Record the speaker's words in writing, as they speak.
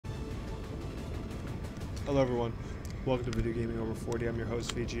Hello everyone, welcome to Video Gaming Over 40. I'm your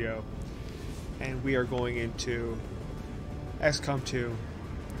host VGO, and we are going into Xcom 2,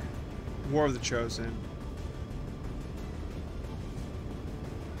 War of the Chosen,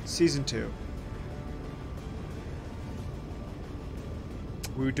 Season 2.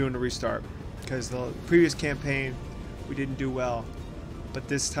 We were doing a restart, because the previous campaign, we didn't do well, but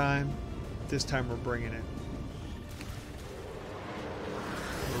this time we're bringing it.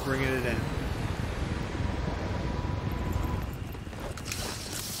 We're bringing it in.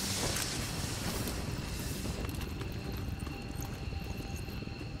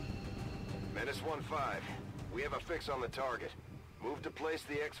 -1-5. We have a fix on the target. Move to place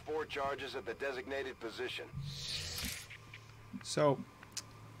the X4 charges at the designated position. So,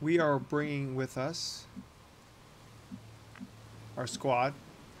 we are bringing with us our squad.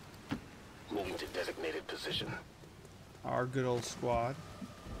 Moving to designated position. Our good old squad.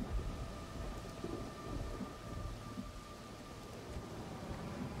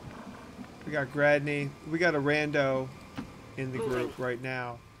 We got Gradney. We got a rando in the group right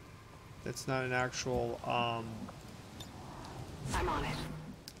now. That's not an actual, I'm on it.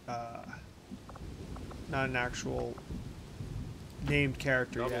 Not an actual named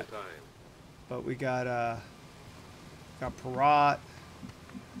character yet. But we got Perrott,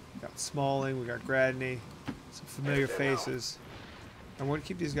 got Smalling, we got Gradney, some familiar faces. And we're gonna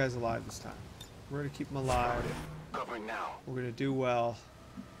keep these guys alive this time. We're gonna keep them alive. Covering now. We're gonna do well.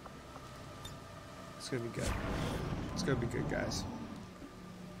 It's gonna be good. It's gonna be good, guys.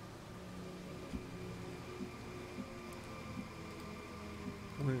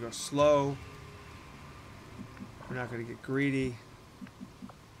 We're gonna go slow. We're not gonna get greedy.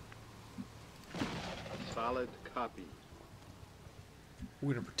 Solid copy.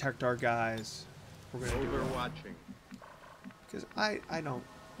 We're gonna protect our guys. We're gonna do it. Overwatching. Because I don't.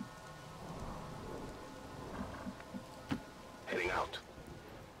 Heading out.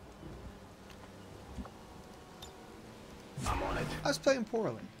 I'm on it. I was playing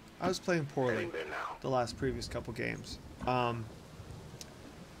poorly. I was playing poorly Heading there now. the last previous couple games.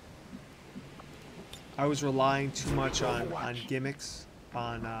 I was relying too much on gimmicks,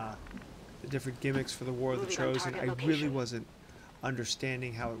 on the different gimmicks for the War of the Chosen. I really wasn't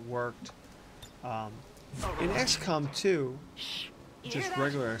understanding how it worked. In Xcom 2, just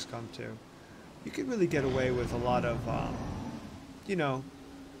regular Xcom 2, you could really get away with a lot of, you know,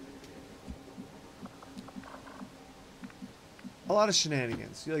 a lot of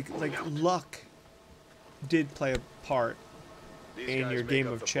shenanigans. Like luck did play a part in your game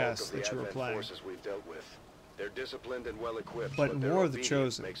of chess that you were playing. We've dealt with. They're disciplined and well equipped, But in their War of the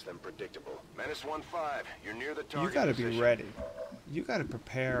obedience Chosen makes them predictable. -1-5. You're near the target. You got to be position. ready. You got to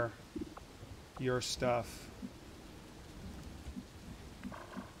prepare your stuff,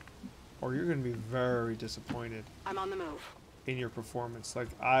 or you're going to be very disappointed I'm on the move. in your performance. Like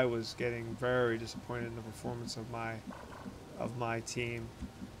I was getting very disappointed in the performance of my team,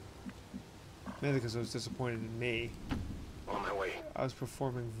 mainly because I was disappointed in me. On my way. I was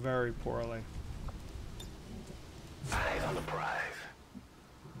performing very poorly. Eyes on the prize.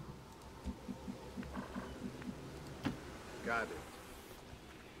 Got it.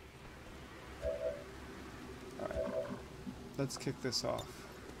 Alright. Let's kick this off.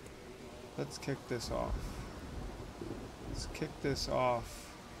 Let's kick this off. Let's kick this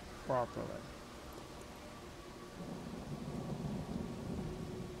off properly.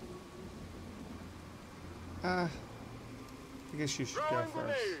 I guess you should go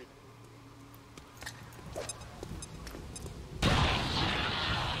first.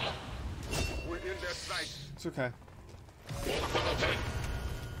 We're in their sight. It's okay.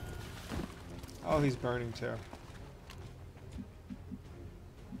 Oh, he's burning too.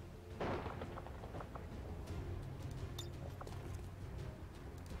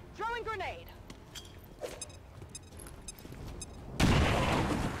 Throwing grenade.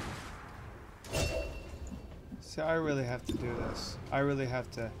 See, I really have to do this. I really have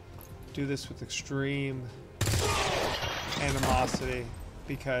to do this with extreme animosity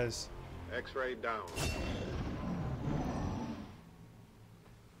because X-ray down.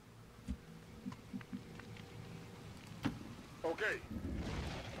 Okay.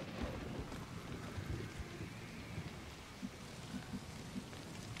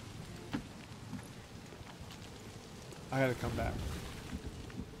 I gotta come back.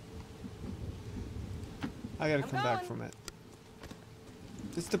 I gotta come back from it.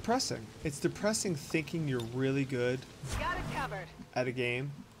 It's depressing. It's depressing thinking you're really good Got it covered. at a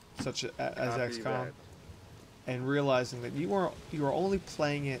game, such as Copy XCOM, that. and realizing that you are only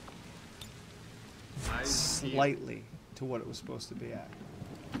playing it Eyes slightly to what it was supposed to be at.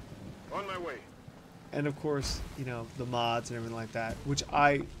 On my way. And of course, you know, the mods and everything like that, which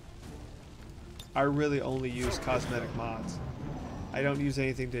I really only use cosmetic mods. I don't use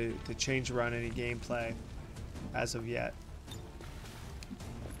anything to change around any gameplay as of yet.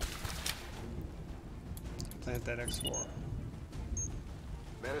 Plant that X4.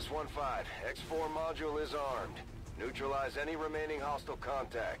 Menace 1-5, X4 module is armed. Neutralize any remaining hostile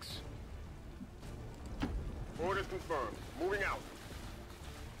contacts. Orders confirmed. Moving out.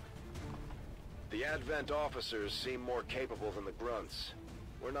 The Advent officers seem more capable than the grunts.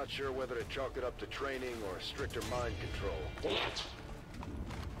 We're not sure whether to chalk it up to training or stricter mind control.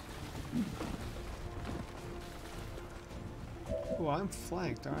 Oh, I'm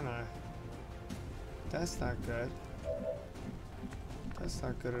flanked, aren't I? That's not good. That's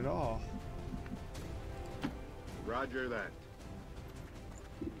not good at all. Roger that.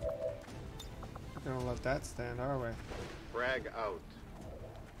 We're gonna let that stand, are we? Frag out.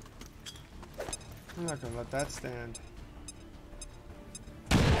 I'm not gonna let that stand.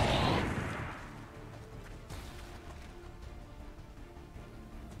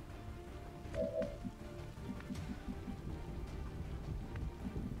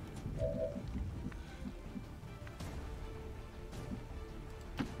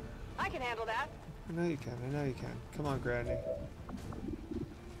 I can handle that. I know you can, I know you can. Come on, Granny.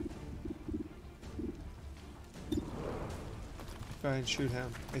 Go ahead and shoot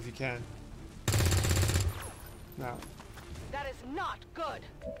him, if you can. No, That is not good.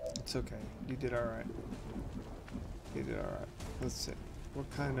 it's okay. You did alright. You did alright. Let's see. What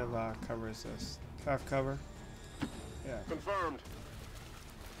kind of cover is this? Half cover? Yeah. Confirmed.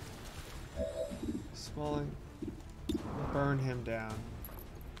 Smalling. Burn him down.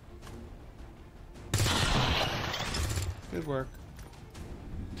 Good work.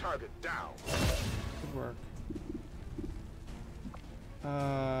 Target down. Good work.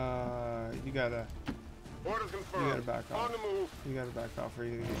 You gotta Orders confirmed. back On off. the move. You gotta back off, or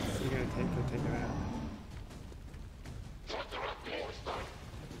you're gonna take it out.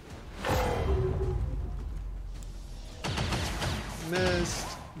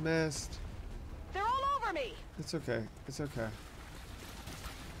 Missed. They're all over me. It's okay. It's okay.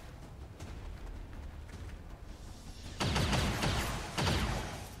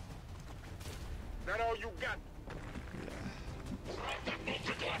 That all you got?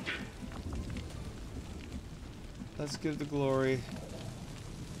 Let's give the glory.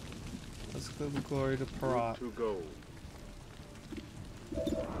 Let's give the glory to Parat. To go.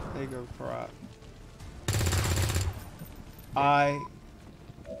 There you go, Parat. I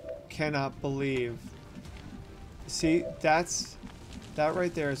cannot believe. See, that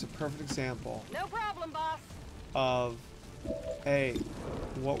right there is a perfect example No problem, boss. of, hey,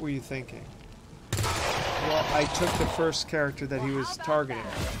 what were you thinking? Well, I took the first character that he Well, was how about targeting.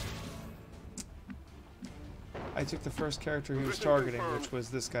 that? I took the first character he was Position targeting, confirmed. which was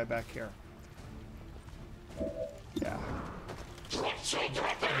this guy back here. Yeah.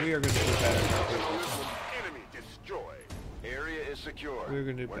 We are going to do better. Enemy destroyed. Area is secure. We're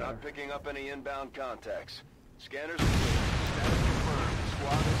gonna do We're not better. picking up any inbound contacts. Scanners are clear. Status confirmed.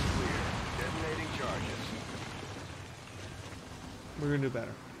 Squad is clear. Detonating charges. We're going to do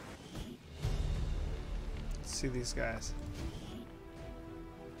better. Let's see these guys.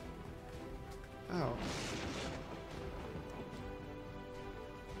 Oh.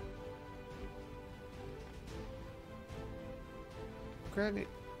 Granny,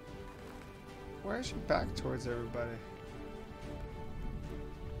 why is your back towards everybody?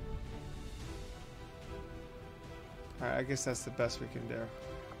 Alright, I guess that's the best we can do.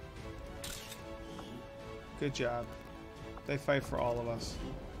 Good job. They fight for all of us.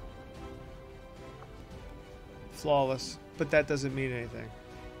 Flawless, but that doesn't mean anything.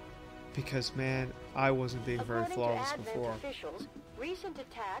 Because, man, I wasn't being very According flawless to Advent before. officials, recent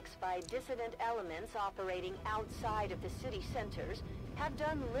attacks by dissident elements operating outside of the city centers have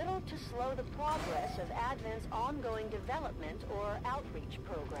done little to slow the progress of Advent's ongoing development or outreach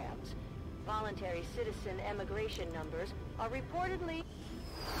programs. Voluntary citizen emigration numbers are reportedly...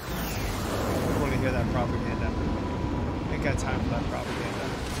 I don't want to hear that propaganda. I ain't got time for that propaganda.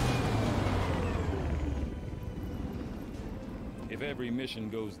 If every mission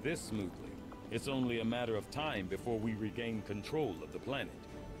goes this smoothly, it's only a matter of time before we regain control of the planet.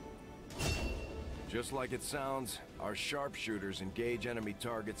 Just like it sounds, our sharpshooters engage enemy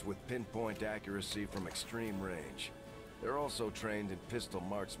targets with pinpoint accuracy from extreme range. They're also trained in pistol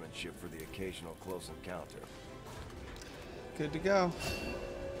marksmanship for the occasional close encounter. Good to go.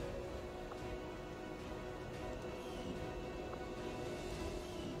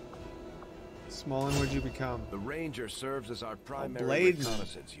 Smallin, what'd you become? The Ranger serves as our primary Blademan.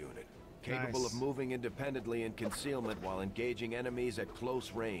 reconnaissance unit. capable Nice. of moving independently in concealment while engaging enemies at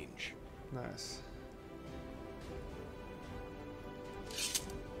close range. Nice.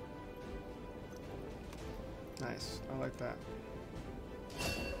 Nice. I like that.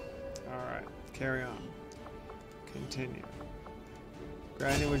 Alright. Carry on. Continue.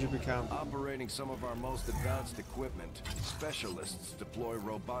 Granny, what'd you become? Operating some of our most advanced equipment, specialists deploy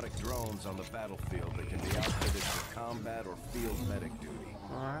robotic drones on the battlefield that can be outfitted for combat or field medic duty.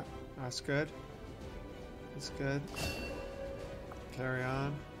 Alright. That's good. That's good. Carry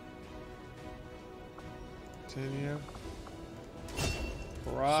on. Continue.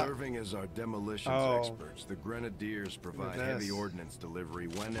 Right. Serving as our demolitions experts, the Grenadiers provide heavy ordnance delivery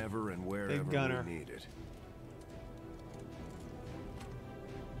whenever and wherever we need it.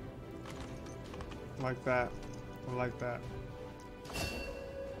 Like that. I like that.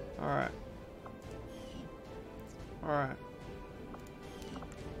 Alright. Alright.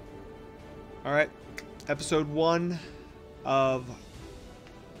 Alright. Episode 1 of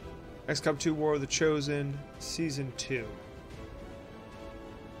XCOM 2 War of the Chosen, Season 2.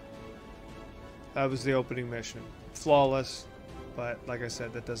 That was the opening mission. Flawless, but like I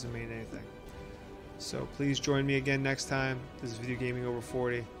said, that doesn't mean anything. So please join me again next time. This is Video Gaming Over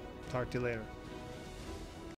 40. Talk to you later.